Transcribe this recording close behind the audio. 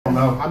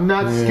No. I'm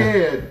not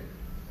scared.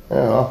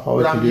 Yeah,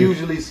 but I'm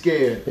usually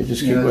scared. They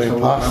just keep going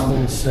possible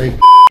and say.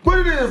 What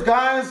it is,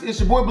 guys? It's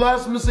your boy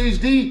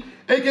BlastphamousHD,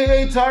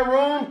 aka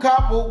Tyrone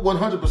Koppel,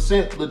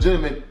 100%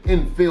 legitimate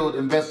in-field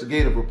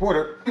investigative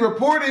reporter,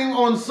 reporting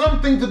on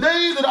something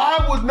today that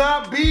I would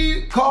not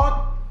be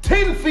caught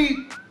 10 feet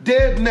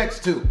dead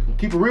next to.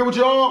 Keep it real with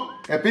y'all.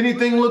 If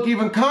anything look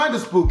even kind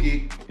of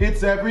spooky,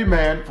 it's every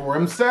man for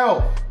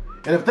himself.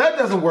 And if that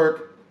doesn't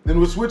work, then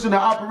we're switching to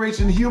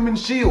Operation Human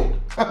Shield.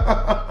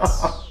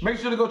 Make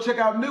sure to go check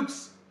out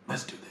Nukes.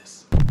 Let's do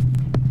this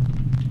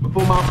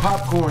before my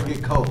popcorn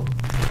get cold.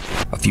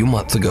 A few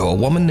months ago, a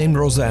woman named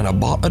Rosanna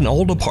bought an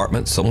old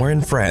apartment somewhere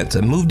in France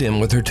and moved in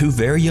with her 2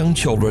 very young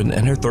children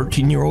and her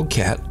 13-year-old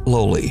cat,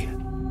 Loli.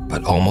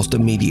 But almost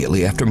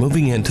immediately after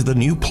moving into the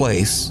new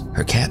place,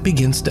 her cat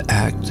begins to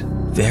act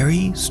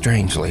very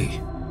strangely.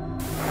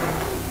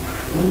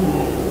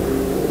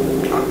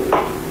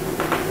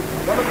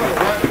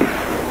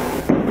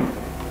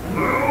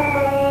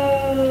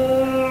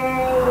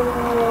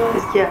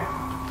 Qu'est-ce qu'il y a?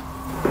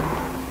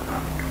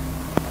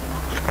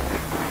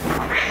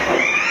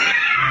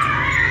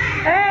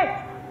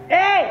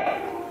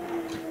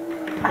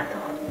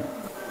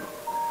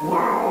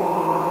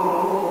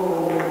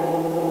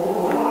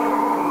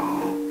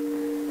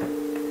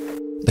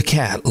 The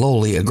cat,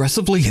 Loli,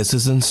 aggressively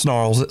hisses and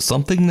snarls at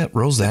something that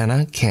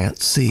Rosanna can't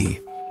see.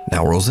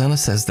 Now, Rosanna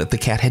says that the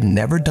cat had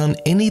never done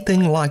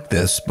anything like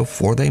this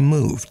before they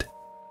moved.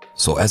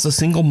 So as a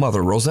single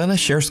mother, Rosanna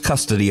shares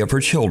custody of her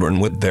children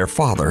with their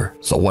father.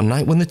 So one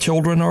night when the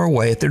children are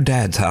away at their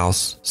dad's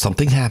house,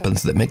 something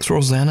happens that makes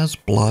Rosanna's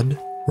blood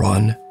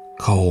run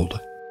cold.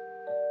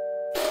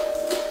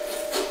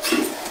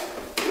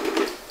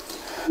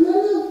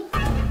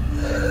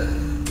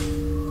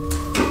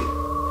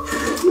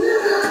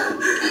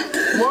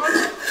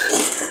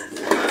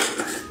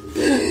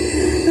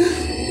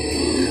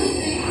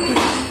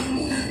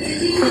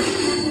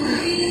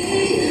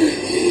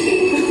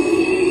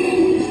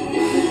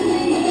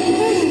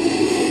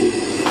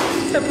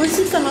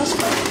 Ça marche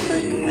pas.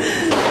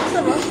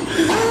 Ça marche.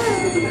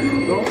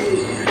 Go.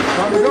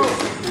 Time to go.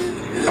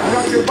 You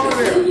gotta get out of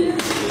there.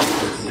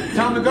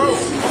 Time to go.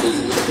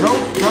 No,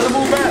 try to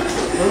move back.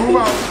 Try to move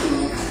out.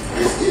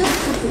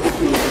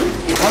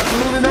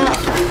 Absolutely not.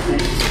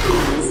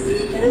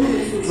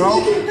 No.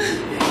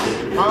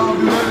 I don't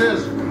do none of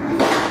this.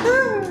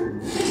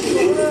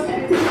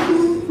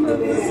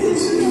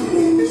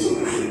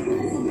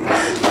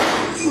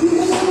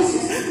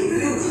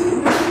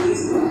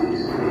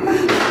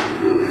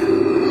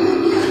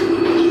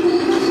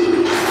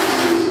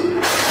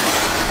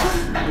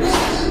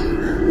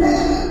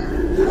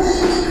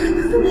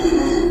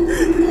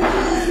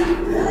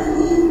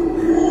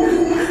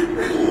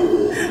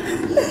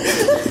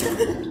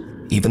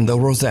 Even though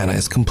Rosanna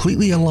is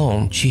completely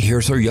alone, she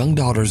hears her young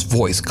daughter's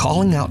voice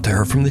calling out to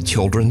her from the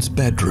children's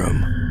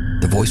bedroom.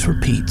 The voice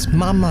repeats,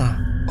 "Mama,"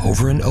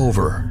 over and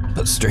over.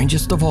 But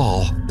strangest of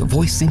all, the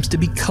voice seems to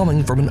be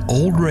coming from an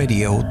old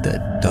radio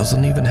that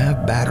doesn't even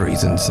have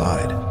batteries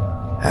inside.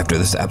 After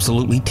this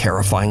absolutely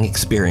terrifying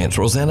experience,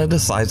 Rosanna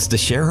decides to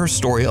share her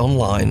story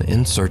online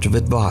in search of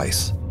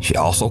advice. She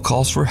also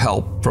calls for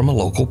help from a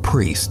local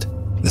priest.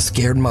 The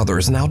scared mother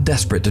is now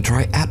desperate to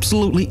try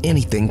absolutely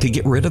anything to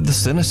get rid of the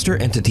sinister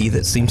entity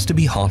that seems to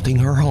be haunting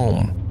her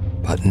home.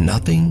 But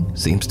nothing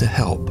seems to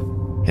help.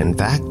 In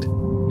fact,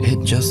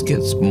 it just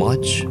gets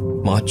much,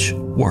 much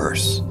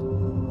worse.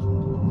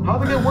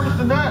 How'd it get worse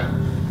than that?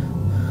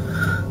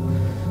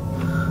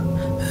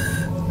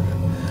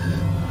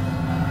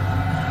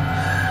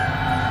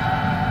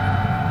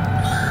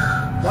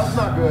 That's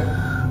not good.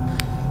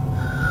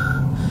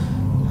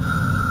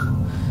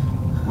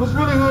 What's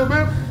really good,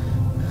 man?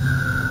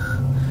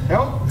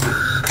 Help?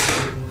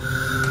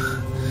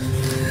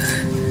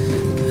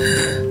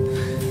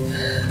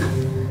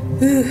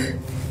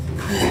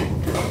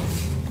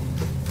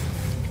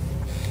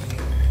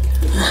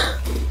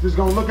 Just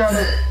gonna look at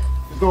it.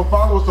 It's gonna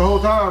follow us the whole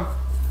time.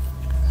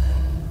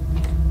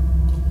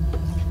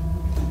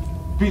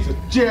 Piece of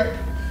shit.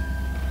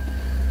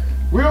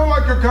 We don't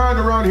like your kind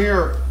around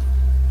here.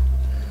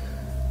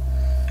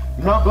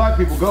 Not black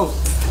people,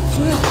 ghosts.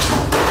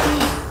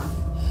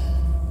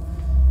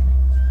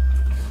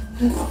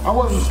 I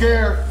wasn't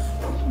scared.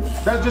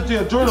 That's just the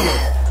adrenaline.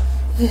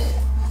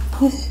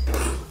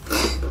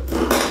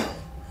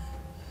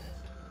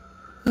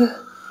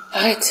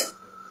 Arrête.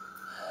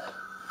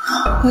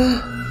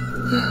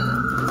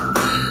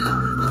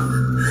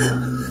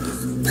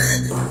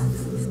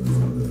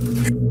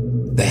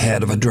 The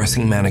head of a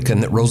dressing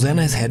mannequin that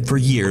Rosanna has had for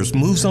years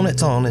moves on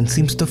its own and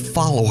seems to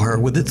follow her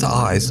with its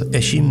eyes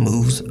as she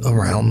moves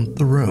around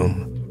the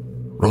room.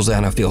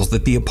 Rosanna feels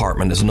that the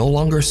apartment is no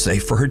longer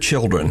safe for her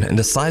children and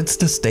decides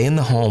to stay in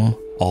the home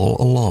all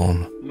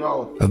alone.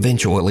 No.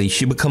 Eventually,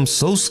 she becomes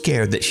so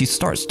scared that she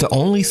starts to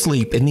only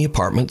sleep in the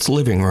apartment's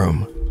living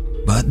room.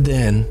 But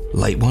then,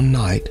 late one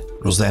night,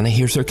 Rosanna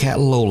hears her cat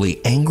Loli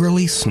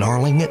angrily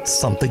snarling at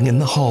something in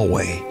the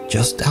hallway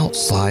just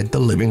outside the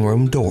living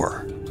room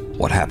door.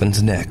 What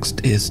happens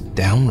next is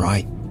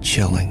downright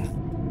chilling.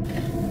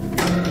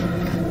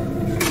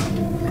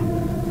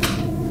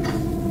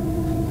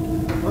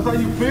 That's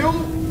how you feel?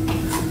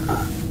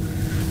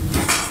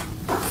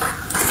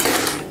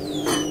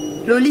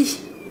 Loli.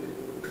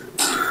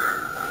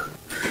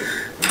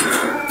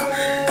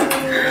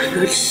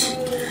 Loli.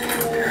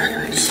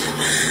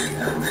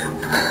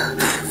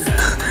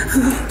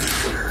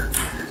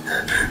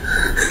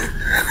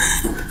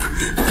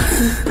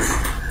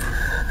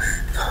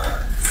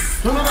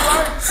 Turn on the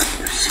light!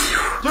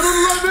 Turn on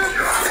the light, man!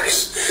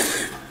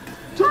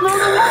 Turn on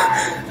the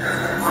light!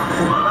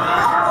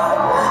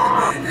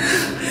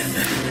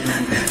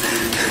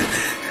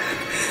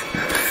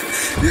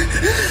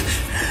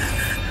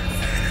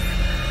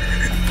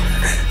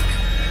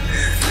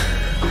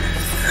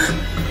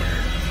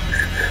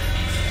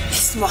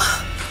 Laisse-moi.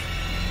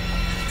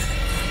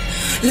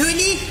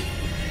 Loli.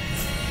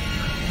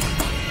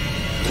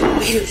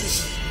 Oui, Loli.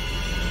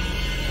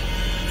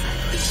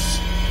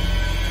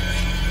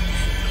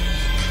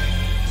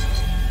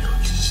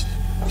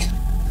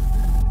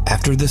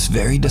 After this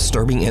very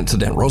disturbing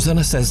incident,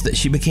 Rosanna says that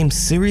she became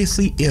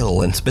seriously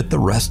ill and spent the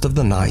rest of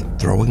the night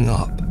throwing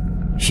up.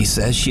 She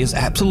says she is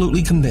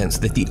absolutely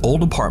convinced that the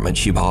old apartment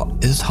she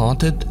bought is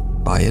haunted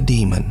by a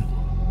demon.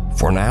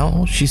 For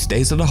now, she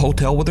stays at a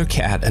hotel with her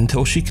cat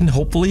until she can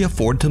hopefully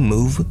afford to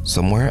move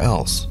somewhere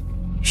else.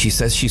 She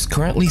says she's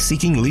currently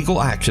seeking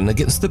legal action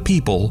against the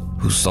people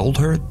who sold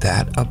her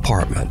that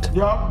apartment.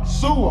 Yup,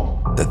 sue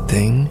them. The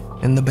thing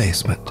in the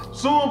basement.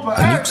 Sue them for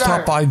A Nuke's Top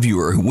acting. 5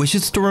 viewer who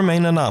wishes to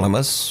remain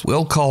anonymous,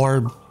 we'll call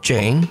her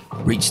Jane,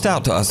 reached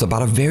out to us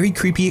about a very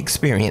creepy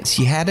experience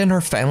she had in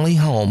her family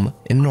home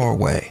in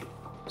Norway.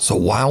 So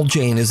while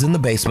Jane is in the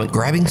basement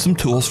grabbing some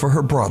tools for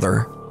her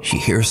brother, she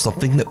hears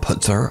something that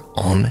puts her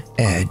on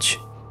edge.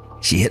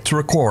 She hits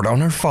record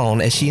on her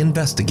phone as she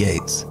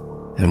investigates,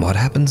 and what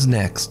happens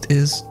next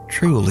is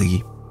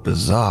truly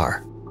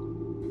bizarre.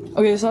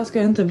 Okej, så här ska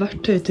jag hämta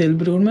verktyg till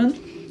bror min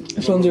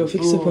från det och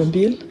fixa på en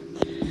bil.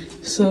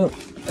 Så...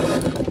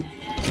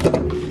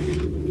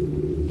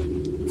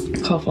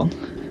 Hva fan?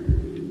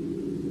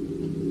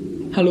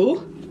 Hallå?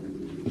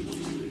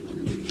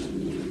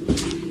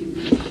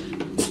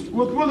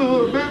 What's the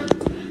hood, man?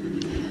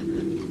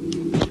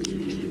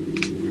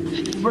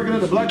 Breaking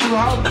into black people's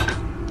house?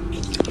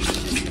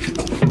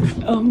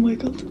 Oh my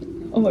god.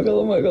 Oh my god,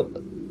 oh my god.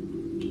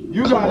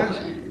 You got it.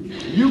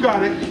 You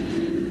got it.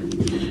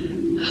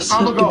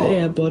 Säkert go. det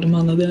är bara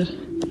mannen där.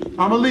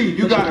 I'ma leave.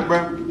 You got it, bro.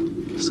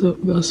 Så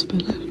jag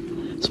spelar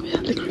som är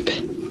jävligt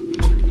creepy.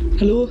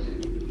 Hallå?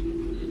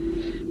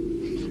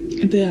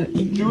 Det är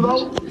ingen.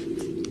 Julo?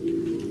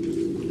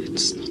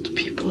 It's not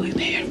people in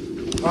here.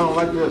 I don't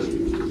like this.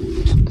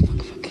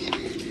 Fuck.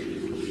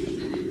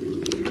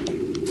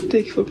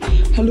 Take fuck.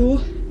 Hallå?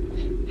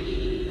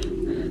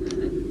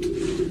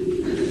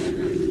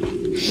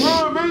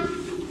 Run, man.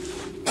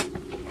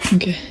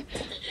 Okej.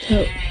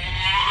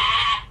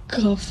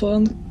 Hva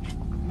fan?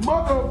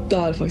 Mother. Det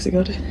är faktiskt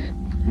klart.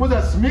 Was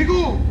that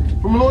Smeagol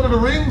from Lord of the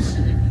Rings?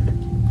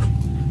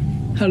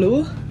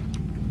 Hallå?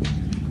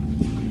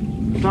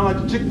 Sound like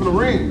the chick from the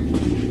ring.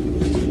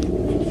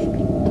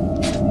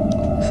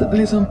 Så,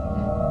 liksom...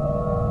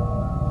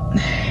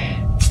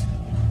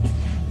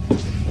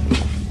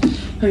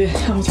 Okej,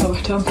 jag måste ha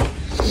varit han.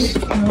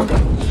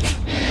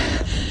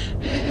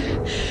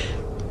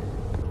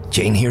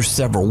 Jane hears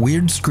several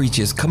weird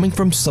screeches coming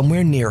from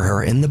somewhere near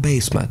her in the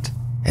basement.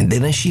 And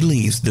then as she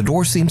leaves, the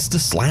door seems to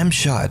slam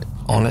shut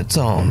on its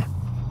own.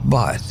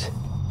 But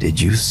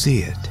did you see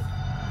it?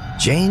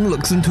 Jane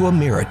looks into a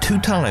mirror 2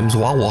 times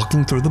while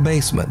walking through the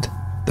basement.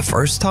 The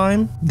first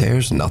time,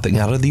 there's nothing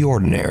out of the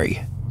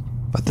ordinary.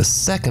 But the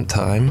second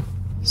time,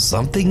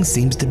 something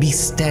seems to be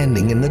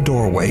standing in the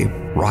doorway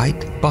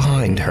right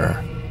behind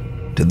her.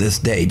 To this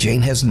day,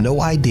 Jane has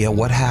no idea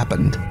what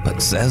happened,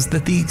 but says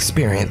that the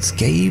experience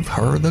gave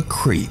her the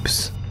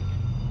creeps.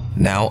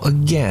 Now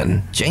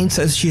again, Jane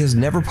says she has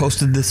never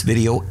posted this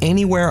video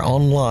anywhere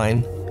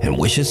online and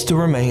wishes to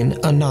remain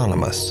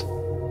anonymous.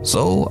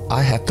 So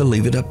I have to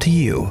leave it up to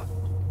you.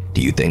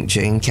 Do you think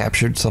Jane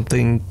captured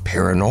something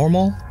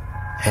paranormal?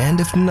 And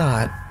if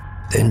not,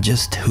 then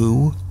just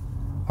who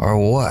or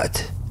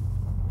what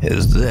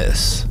is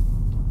this?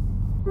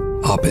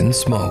 Up in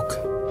Smoke.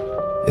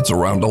 It's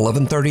around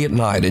 11:30 at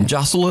night and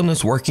Jocelyn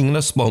is working in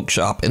a smoke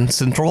shop in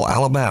central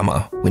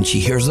Alabama when she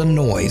hears a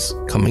noise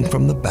coming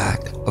from the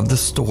back of the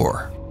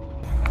store.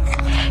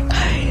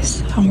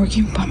 Guys, I'm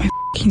working by my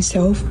f***ing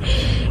self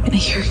and I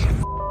hear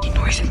a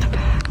noise in the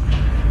back.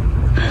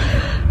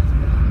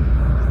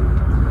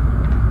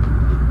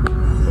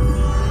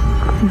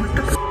 What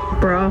the f***,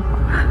 bro?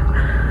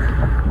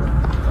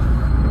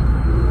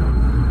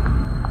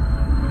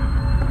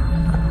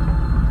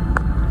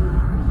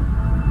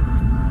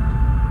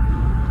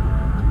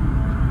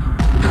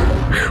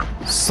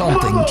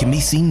 Something can be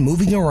seen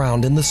moving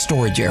around in the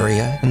storage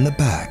area in the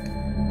back.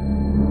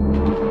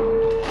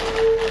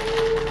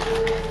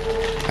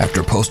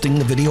 After posting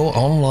the video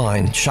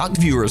online, shocked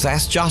viewers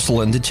asked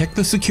Jocelyn to check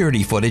the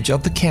security footage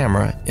of the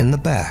camera in the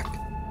back.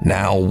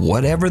 Now,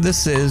 whatever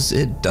this is,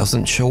 it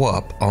doesn't show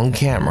up on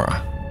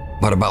camera.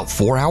 But about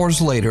 4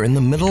 hours later, in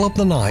the middle of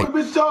the night,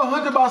 Bitch, y'all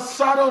hunted by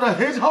Sato the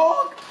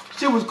Hedgehog?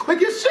 Shit was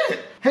quick as shit.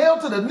 Hail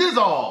to the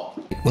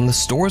nizzle. When the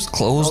store's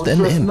closed and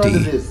stress none of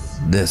empty, this.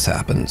 this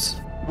happens.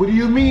 What do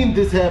you mean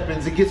this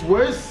happens? It gets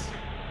worse?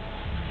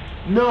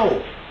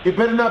 No, it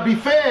better not be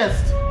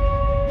fast.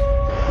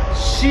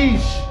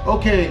 Sheesh.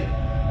 Okay,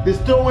 they're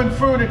throwing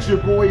furniture,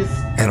 boys.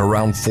 At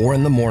around 4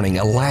 in the morning,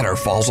 a ladder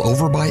falls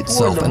over by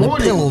itself and a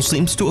pillow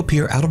seems to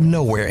appear out of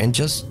nowhere and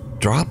just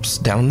drops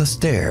down the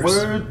stairs.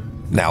 Word.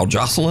 Now,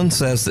 Jocelyn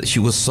says that she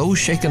was so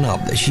shaken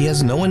up that she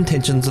has no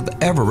intentions of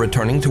ever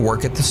returning to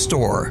work at the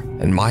store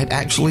and might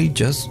actually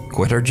just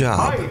quit her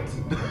job.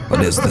 But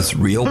is this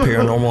real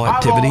paranormal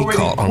activity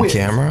caught on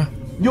camera?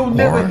 You'll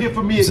never Or hear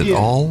from me is again. it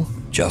all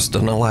just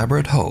an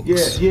elaborate hoax? Yeah.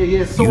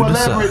 So You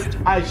elaborate, decide.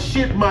 I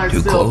shit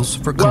myself Too close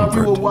for while we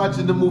comfort. were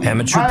watching the movie.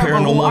 Amateur I have a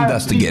paranormal lot of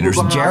investigators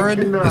people behind Jared,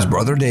 cannot. his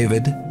brother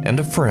David, and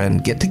a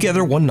friend get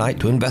together one night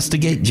to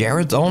investigate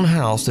Jared's own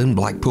house in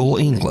Blackpool,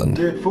 England.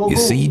 You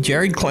see,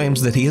 Jared claims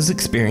that he has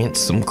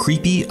experienced some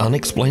creepy,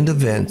 unexplained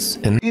events,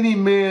 and Any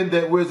man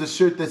that wears a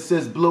shirt that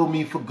says blow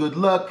me for good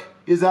luck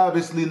is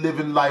obviously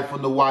living life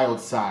on the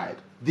wild side.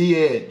 The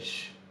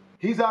edge.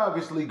 He's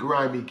obviously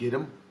grimy, get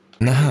him.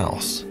 in the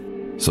house.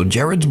 So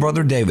Jared's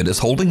brother David is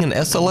holding an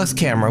SLS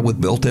camera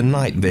with built-in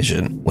night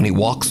vision when he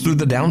walks through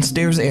the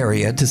downstairs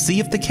area to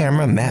see if the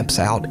camera maps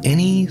out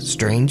any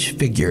strange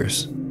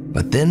figures.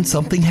 But then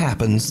something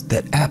happens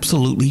that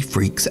absolutely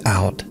freaks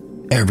out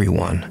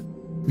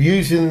everyone.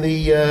 Using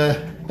the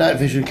night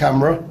vision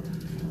camera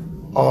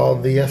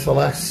on the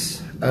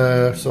SLS,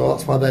 so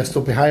that's why they're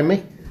stood behind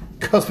me,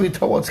 because we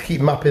don't want to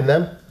keep mapping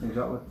them.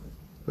 Exactly.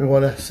 We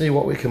want to see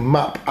what we can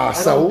map I don't do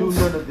ourselves.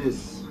 none of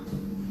this.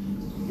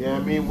 You know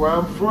what I mean? Where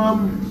I'm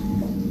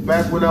from,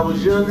 back when I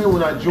was younger,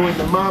 when I joined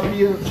the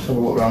mafia, Let's have a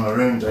look around the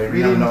room, Dave. We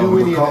didn't do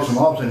any We of caught this. some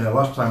orbs in there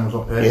last time I was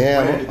up here.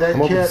 Yeah, Is that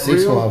I'm up to cat see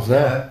some real? of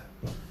there.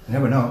 Yeah. You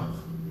never know.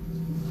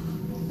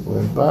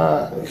 We're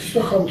back.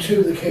 Stuck on 2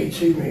 of the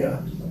K2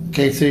 meter.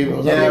 K2, what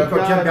was Yeah, that? we've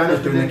got Tim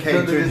Gannis doing the None of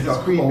K2, this he's got is a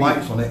couple creepy. of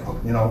lights on it,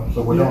 you know,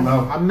 so we don't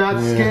know. I'm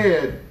not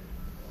scared,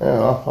 Yeah,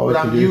 well, all we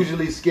but can I'm do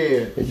usually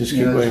scared. is just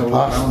keep Yeah, going so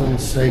past around.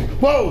 and see.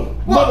 Whoa!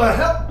 What the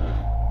hell?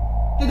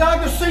 Did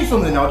I just see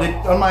something or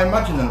am I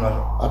imagining that?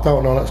 I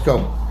don't know, let's go.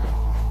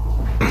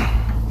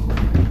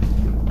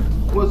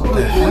 What's What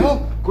the good, hell?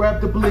 boy?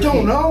 Grab the I blicky.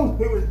 don't know.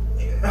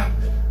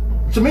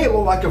 To me it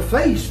looked like a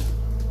face.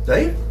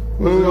 Dave?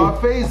 Was it our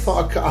I face?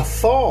 thought I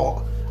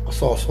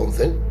saw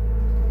something.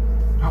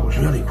 That was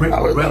really quick,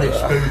 That was- really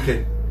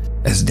spooky.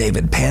 As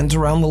David pans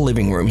around the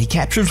living room, he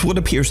captures what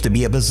appears to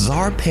be a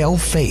bizarre pale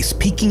face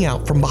peeking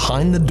out from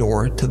behind the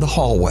door to the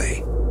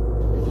hallway.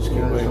 Just keep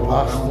going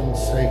past and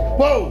see.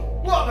 Whoa!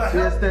 What the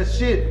hell? That's that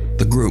shit.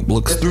 The group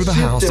looks That's through the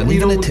shit house that and we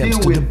even don't attempts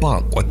deal to with.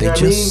 debunk what they You know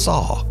what I just mean?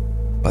 saw,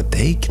 but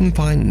they can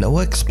find no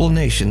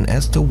explanation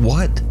as to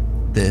what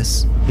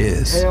this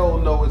is. Hell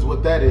no is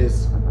what that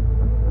is.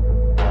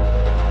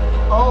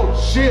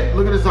 Oh shit,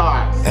 look at his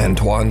eyes.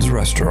 Antoine's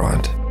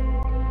Restaurant.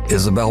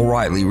 Isabel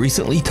Riley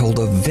recently told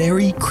a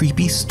very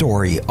creepy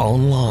story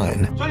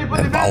online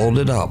and followed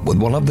it up with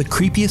one of the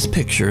creepiest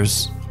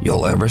pictures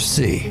you'll ever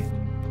see.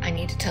 I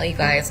need to tell you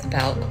guys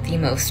about the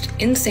most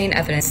insane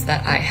evidence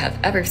that I have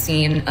ever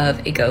seen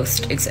of a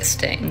ghost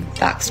existing.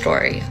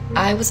 Backstory.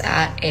 I was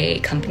at a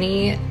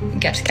company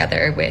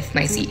get-together with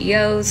my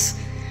CEOs,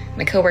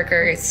 my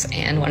coworkers,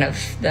 and one of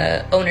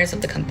the owners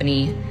of the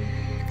company.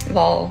 They've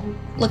all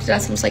looked at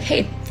us and was like,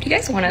 hey, do you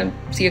guys want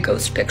to see a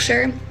ghost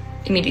picture?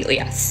 Immediately,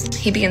 yes.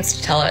 He begins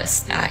to tell us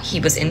that he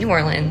was in New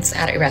Orleans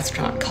at a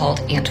restaurant called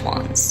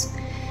Antoine's.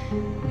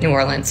 New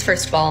Orleans,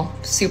 first of all,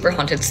 super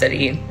haunted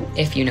city.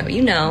 If you know,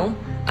 you know.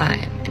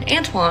 And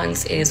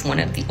Antoine's is one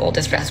of the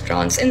oldest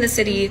restaurants in the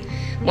city,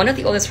 one of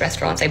the oldest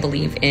restaurants, I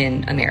believe,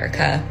 in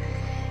America.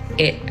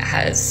 It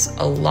has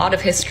a lot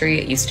of history.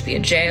 It used to be a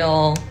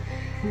jail.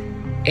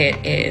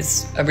 It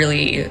is a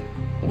really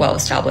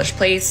well-established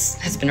place,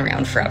 has been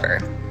around forever.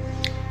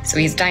 So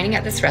he's dining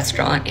at this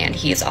restaurant and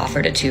he is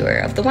offered a tour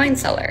of the wine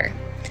cellar.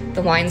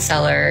 The wine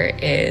cellar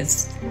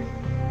is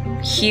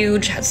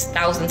huge, has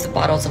thousands of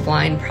bottles of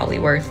wine, probably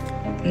worth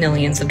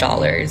millions of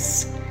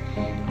dollars.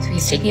 So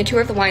he's taking a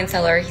tour of the wine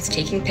cellar, he's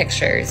taking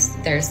pictures.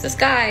 There's this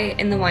guy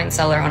in the wine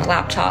cellar on a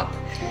laptop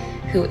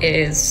who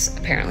is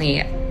apparently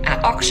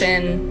at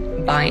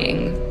auction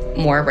buying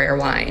more rare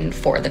wine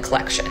for the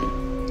collection.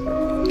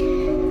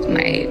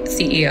 My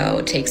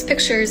CEO takes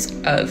pictures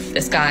of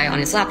this guy on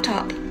his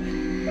laptop,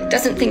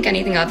 doesn't think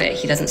anything of it,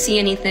 he doesn't see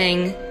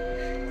anything,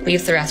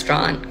 leaves the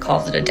restaurant,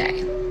 calls it a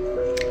day.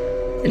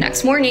 The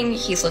next morning,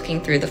 he's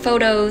looking through the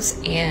photos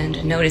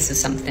and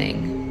notices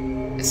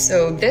something.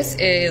 So this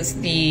is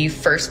the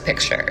first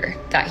picture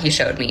that he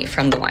showed me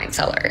from the wine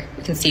cellar.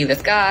 You can see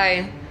this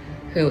guy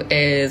who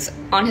is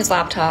on his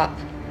laptop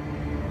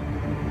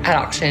at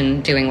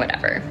auction doing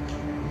whatever.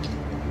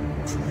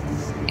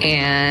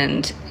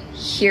 And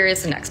here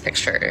is the next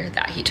picture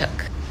that he took.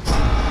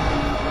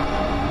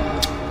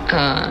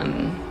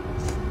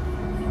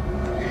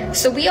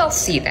 So we all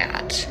see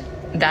that.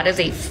 That is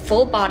a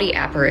full body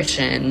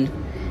apparition.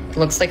 It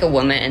looks like a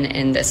woman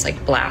in this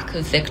like black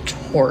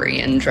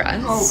Victorian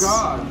dress. Oh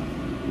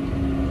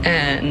God.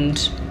 And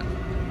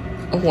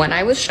When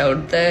I was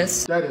showed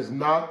this, that is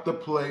not the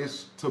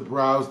place to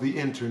browse the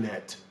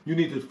internet. You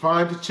need to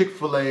find a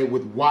Chick-fil-A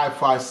with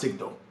Wi-Fi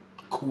signal.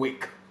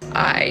 Quick.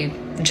 I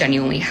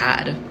genuinely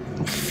had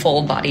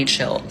full body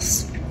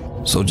chills.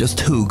 So just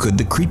who could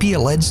the creepy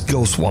alleged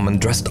ghost woman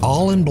dressed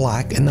all in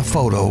black in the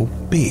photo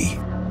be?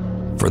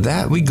 For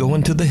that, we go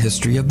into the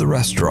history of the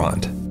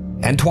restaurant.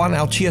 Antoine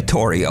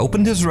Alciatore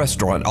opened his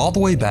restaurant all the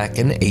way back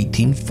in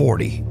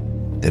 1840.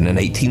 Then in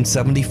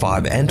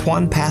 1875,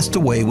 Antoine passed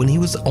away when he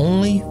was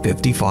only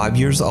 55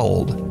 years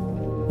old.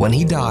 When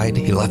he died,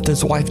 he left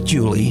his wife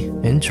Julie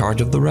in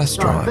charge of the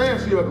restaurant.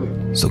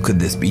 So could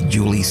this be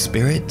Julie's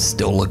spirit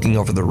still looking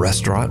over the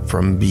restaurant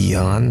from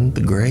beyond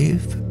the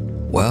grave?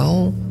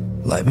 Well,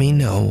 let me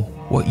know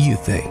what you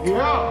think.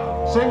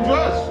 Yeah, same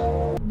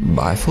dress.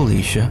 Bye,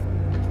 Felicia.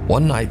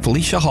 One night,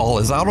 Felicia Hall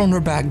is out on her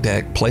back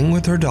deck playing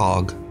with her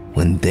dog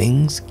when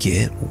things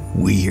get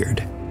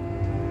weird.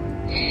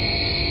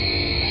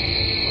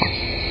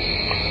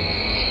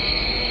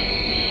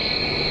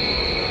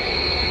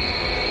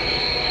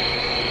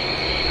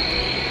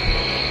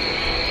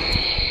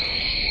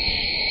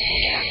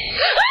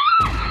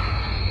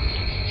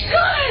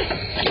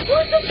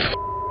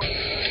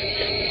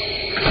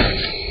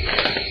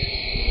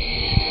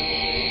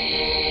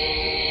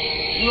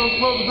 You don't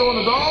close the door on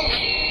the dog?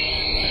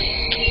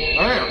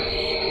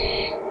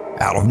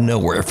 Damn. Out of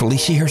nowhere,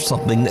 Felicia hears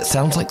something that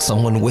sounds like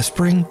someone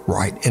whispering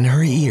right in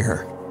her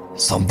ear.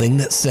 Something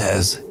that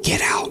says,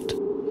 "Get out."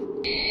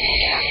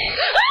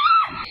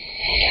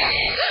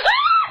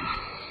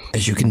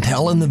 As you can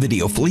tell in the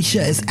video,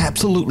 Felicia is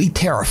absolutely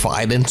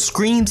terrified and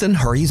screams and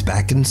hurries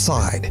back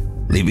inside,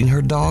 leaving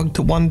her dog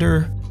to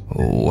wonder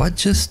what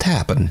just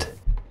happened.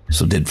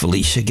 So did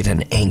Felicia get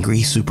an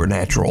angry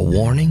supernatural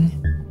warning?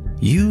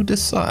 You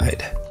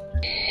decide.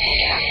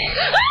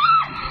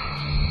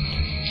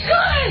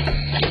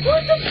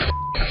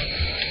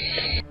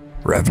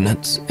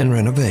 Revenants and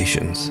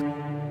renovations.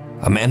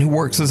 A man who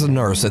works as a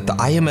nurse at the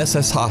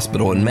IMSS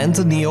hospital in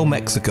Manzanillo,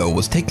 Mexico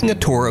was taking a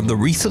tour of the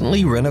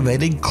recently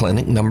renovated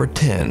Clinic Number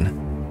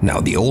 10. Now,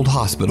 the old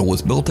hospital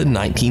was built in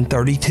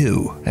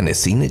 1932 and has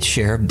seen its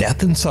share of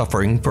death and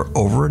suffering for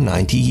over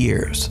 90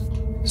 years.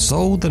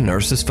 So the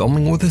nurse is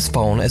filming with his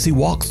phone as he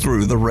walks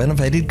through the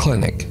renovated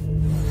clinic.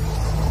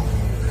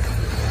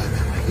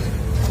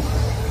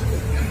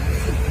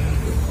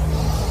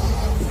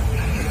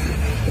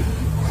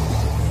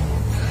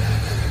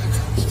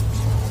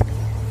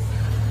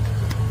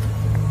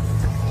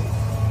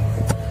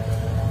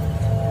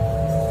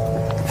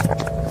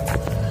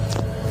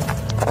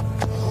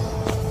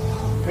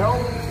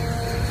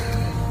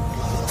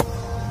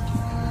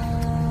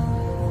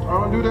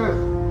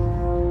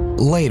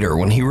 Later,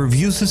 when he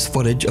reviews his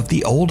footage of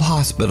the old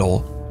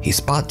hospital, he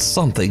spots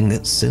something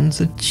that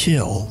sends a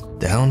chill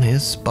down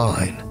his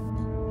spine.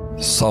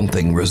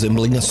 Something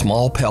resembling a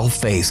small pale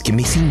face can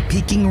be seen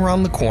peeking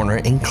around the corner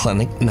in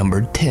Clinic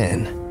Number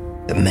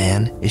 10. The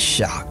man is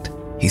shocked.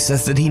 He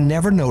says that he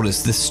never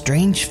noticed this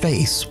strange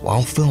face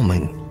while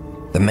filming.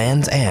 The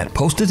man's aunt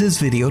posted his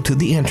video to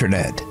the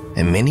internet,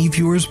 and many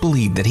viewers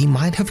believe that he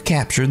might have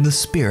captured the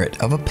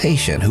spirit of a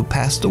patient who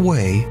passed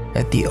away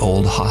at the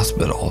old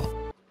hospital.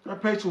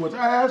 That patient was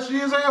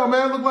ashy as hell,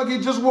 man. Looked like he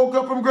just woke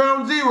up from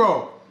ground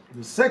zero.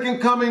 The second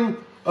coming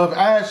of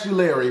Ashy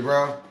Larry,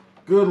 bro.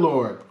 Good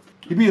Lord.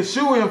 He'd be a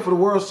shoo-in for the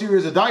World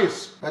Series of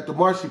Dice at the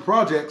Marcy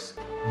Projects.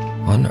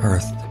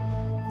 Unearthed.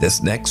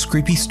 This next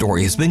creepy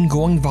story has been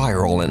going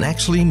viral and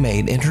actually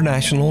made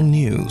international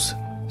news.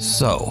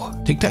 So,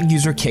 TikTok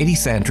user Katie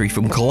Santry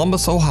from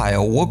Columbus,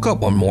 Ohio woke up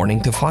one morning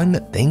to find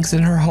that things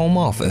in her home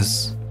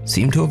office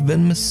seem to have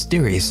been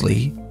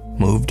mysteriously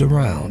moved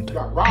around.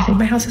 I think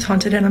my house is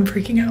haunted and I'm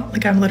freaking out.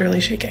 Like, I'm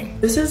literally shaking.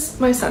 This is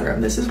my sunroom.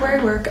 This is where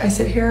I work. I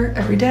sit here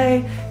every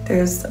day.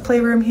 There's a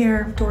playroom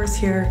here, doors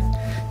here.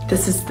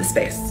 This is the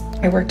space.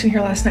 I worked in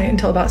here last night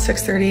until about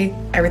 6:30.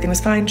 Everything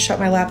was fine. Shut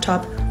my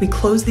laptop. We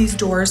close these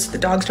doors so the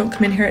dogs don't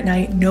come in here at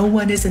night. No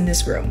one is in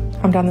this room.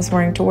 I'm down this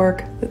morning to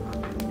work. The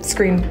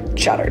screen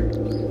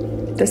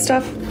shattered. This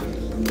stuff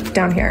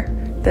down here.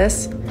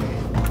 This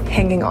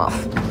hanging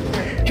off.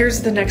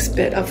 Here's the next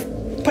bit of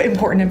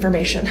important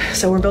information.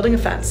 So we're building a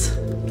fence,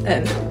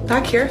 and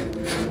back here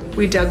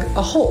we dug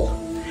a hole.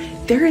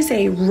 There is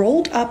a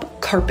rolled up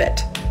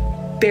carpet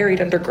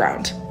buried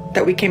underground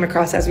that we came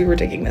across as we were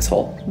digging this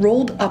hole.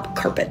 Rolled up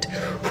carpet.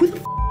 Who the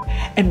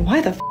and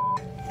why the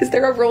is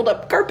there a rolled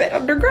up carpet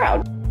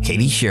underground?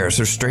 Katie shares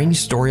her strange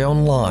story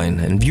online,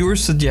 and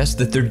viewers suggest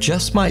that there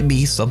just might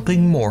be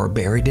something more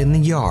buried in the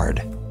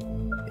yard.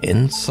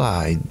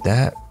 Inside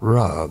that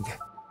rug.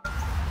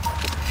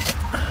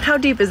 How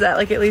deep is that?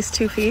 Like at least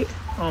 2 feet?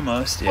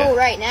 Almost, yeah. Oh,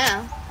 right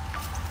now.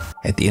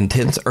 At the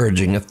intense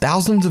urging of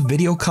thousands of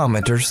video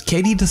commenters,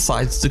 Katie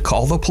decides to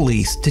call the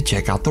police to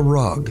check out the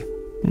rug,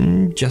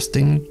 just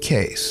in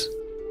case.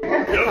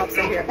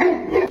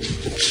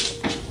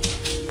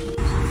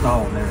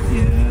 Oh, there,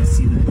 yeah,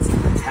 see that's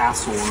the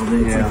tassel of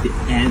it. It's like the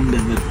end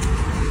of it.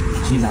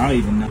 Jeez, I don't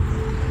even know.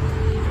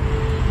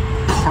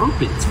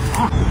 Carpets,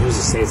 wow. I was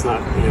just say it's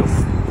not, you know,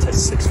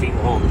 That's 6 feet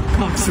long.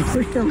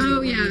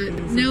 Oh yeah,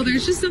 no,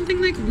 there's just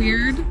something like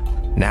weird.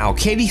 Now,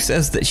 Katie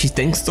says that she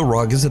thinks the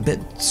rug is a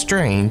bit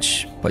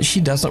strange, but she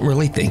doesn't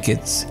really think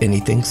it's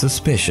anything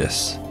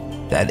suspicious.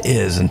 That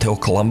is until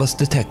Columbus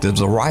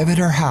detectives arrive at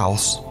her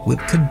house with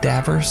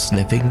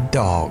cadaver-sniffing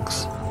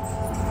dogs.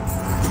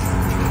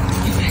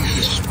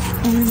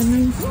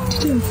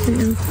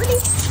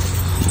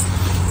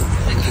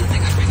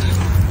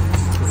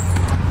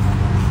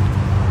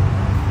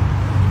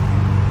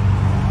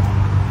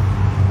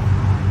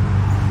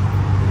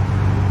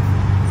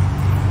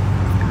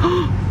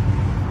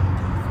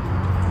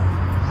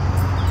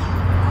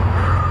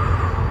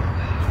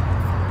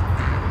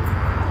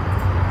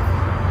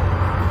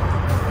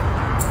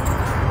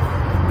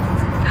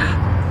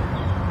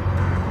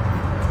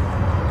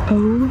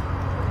 Oh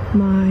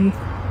my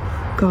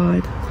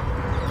God.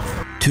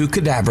 2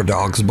 cadaver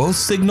dogs both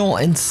signal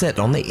and sit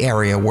on the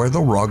area where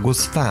the rug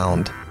was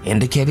found,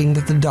 indicating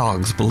that the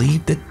dogs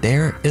believe that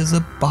there is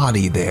a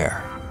body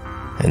there.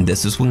 And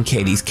this is when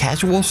Katie's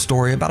casual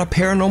story about a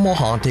paranormal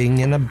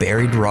haunting and a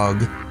buried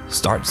rug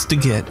starts to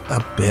get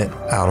a bit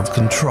out of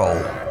control.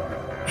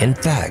 In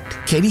fact,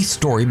 Katie's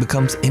story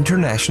becomes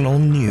international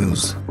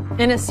news.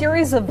 In a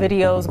series of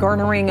videos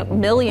garnering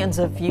millions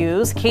of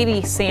views,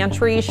 Katie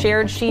Santry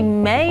shared she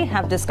may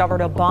have discovered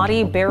a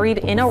body buried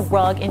in a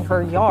rug in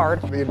her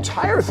yard. The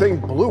entire thing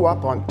blew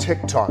up on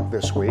TikTok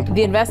this week.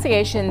 The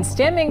investigation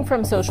stemming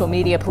from social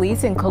media.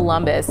 Police in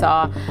Columbus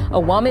saw a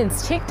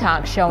woman's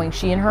TikTok showing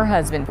she and her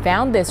husband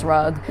found this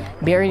rug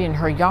buried in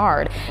her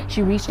yard.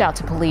 She reached out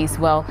to police.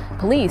 Well,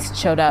 police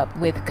showed up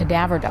with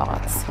cadaver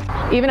dogs.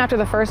 Even after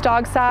the first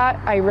dog sat,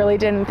 I really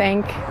didn't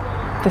think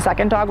the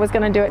second dog was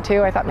going to do it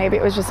too. I thought maybe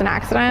it was just an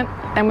accident.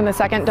 And when the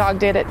second dog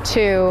did it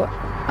too,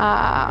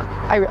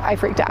 I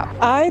freaked out.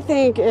 I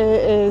think it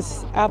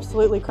is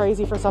absolutely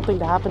crazy for something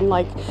to happen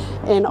like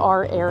in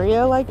our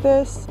area like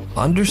this.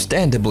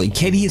 Understandably,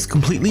 Katie is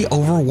completely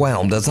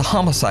overwhelmed as a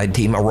homicide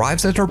team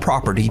arrives at her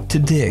property to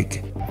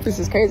dig. This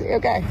is crazy.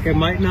 Okay. It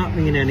might not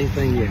mean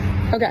anything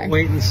yet. Okay.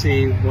 Wait and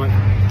see what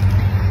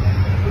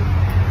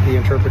the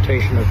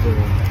interpretation of the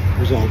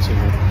results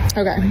are.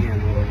 Okay.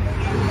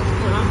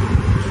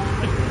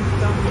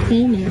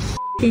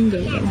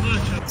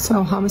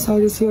 So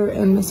homicide is here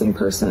and missing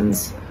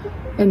persons,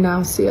 and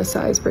now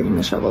CSI is bringing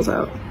the shovels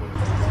out.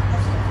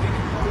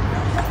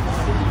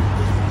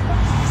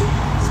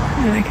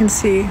 And I can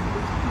see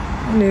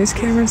a news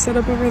camera set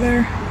up over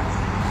there.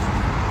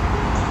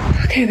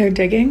 Okay, they're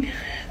digging.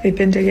 They've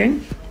been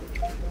digging,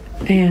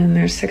 and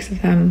there's 6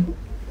 of them.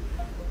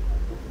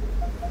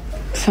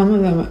 Some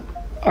of them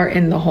are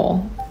in the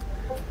hole.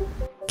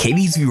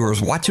 Katie's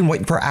viewers watch and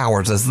wait for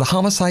hours as the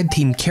homicide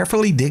team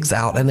carefully digs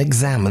out and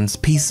examines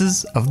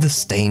pieces of the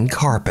stained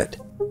carpet.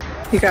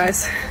 You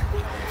guys,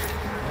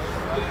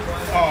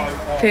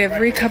 they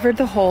have recovered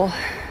the hole,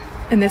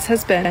 and this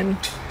has been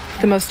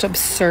the most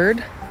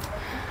absurd,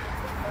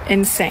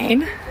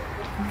 insane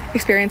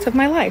experience of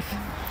my life.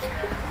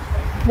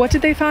 What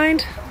did they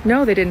find?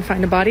 No, they didn't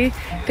find a body.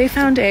 They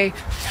found a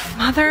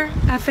mother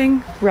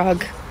effing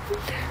rug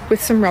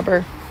with some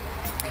rubber.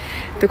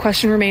 The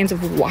question remains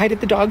of why did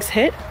the dogs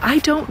hit? I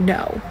don't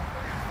know.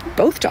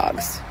 Both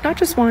dogs, not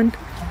just 1,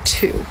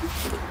 2.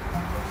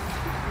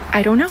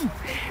 I don't know.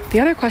 The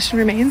other question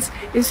remains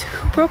is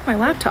who broke my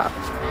laptop?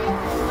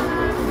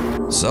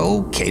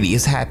 So, Katie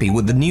is happy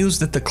with the news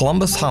that the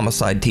Columbus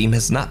homicide team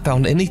has not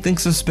found anything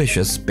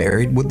suspicious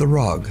buried with the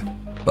rug.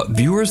 But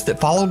viewers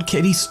that followed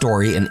Katie's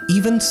story and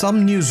even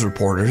some news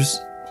reporters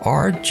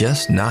are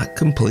just not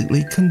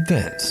completely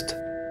convinced.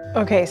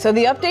 Okay, so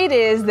the update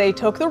is they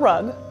took the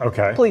rug.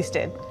 Okay. Police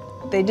did.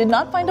 They did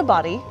not find a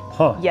body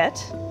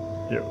yet.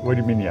 Yeah, what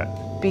do you mean yet?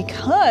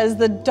 Because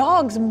the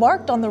dogs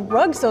marked on the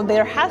rug, so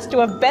there has to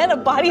have been a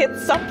body at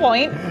some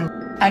point.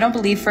 I don't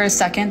believe for a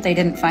second they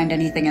didn't find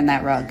anything in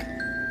that rug.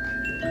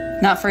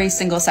 Not for a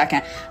single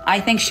second. I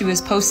think she was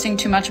posting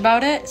too much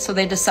about it, so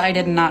they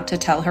decided not to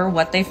tell her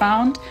what they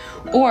found.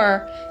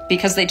 Or,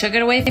 because they took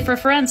it away for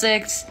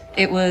forensics,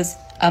 it was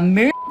a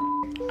mirror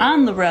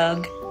on the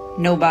rug,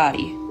 no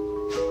body.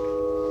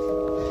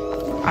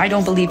 I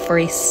don't believe for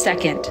a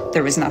second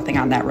there was nothing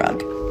on that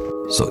rug.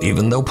 So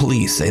even though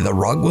police say the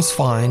rug was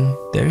fine,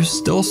 there's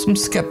still some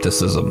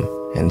skepticism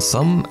and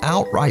some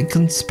outright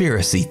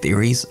conspiracy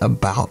theories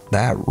about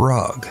that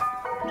rug.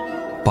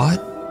 But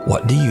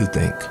what do you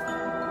think?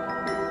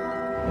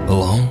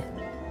 Hello?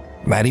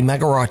 Matty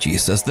Magarachi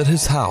says that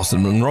his house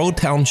in Monroe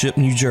Township,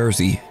 New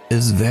Jersey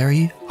is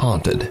very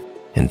haunted.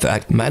 In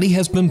fact, Matty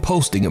has been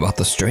posting about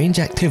the strange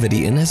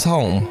activity in his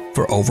home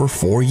for over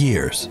 4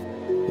 years.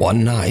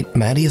 One night,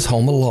 Matty is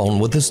home alone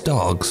with his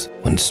dogs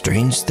when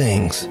strange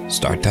things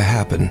start to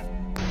happen.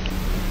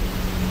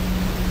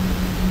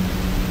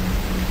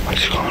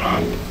 What's going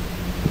on?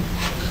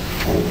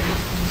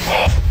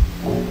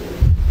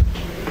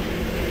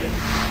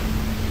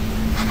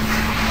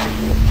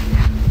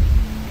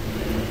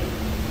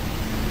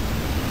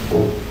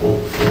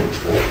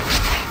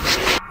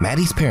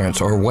 Matty's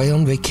parents are away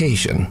on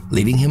vacation,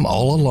 leaving him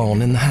all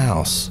alone in the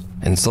house,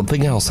 and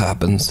something else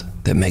happens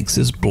that makes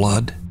his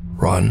blood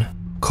run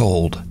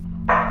cold.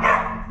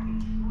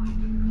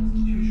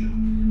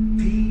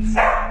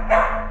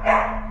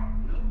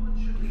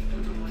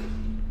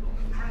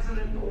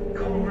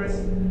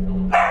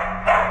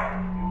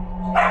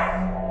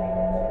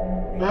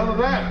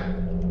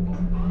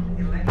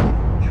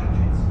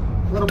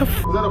 What the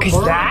f is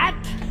that?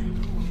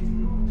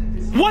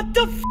 What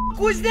the f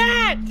was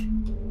that?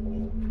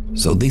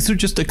 So these are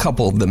just a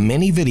couple of the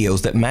many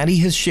videos that Maddie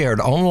has shared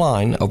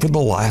online over the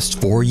last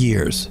 4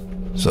 years.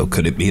 So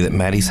could it be that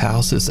Maddie's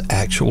house is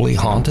actually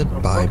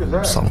haunted by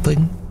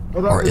something?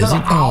 Or is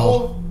it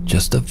all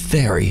just a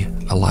very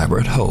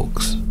elaborate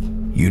hoax?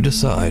 You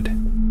decide. Is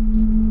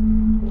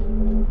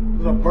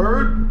it a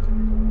bird?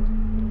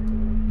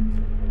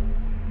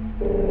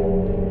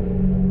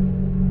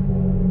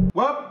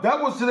 Well,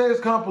 that was today's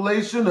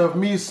compilation of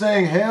me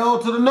saying hell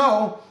to the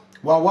no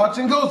while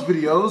watching ghost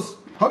videos.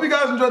 Hope you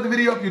guys enjoyed the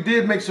video. If you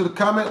did, make sure to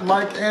comment,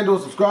 like, and or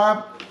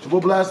subscribe to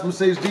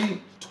BlastphamousHD.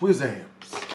 Twizzam.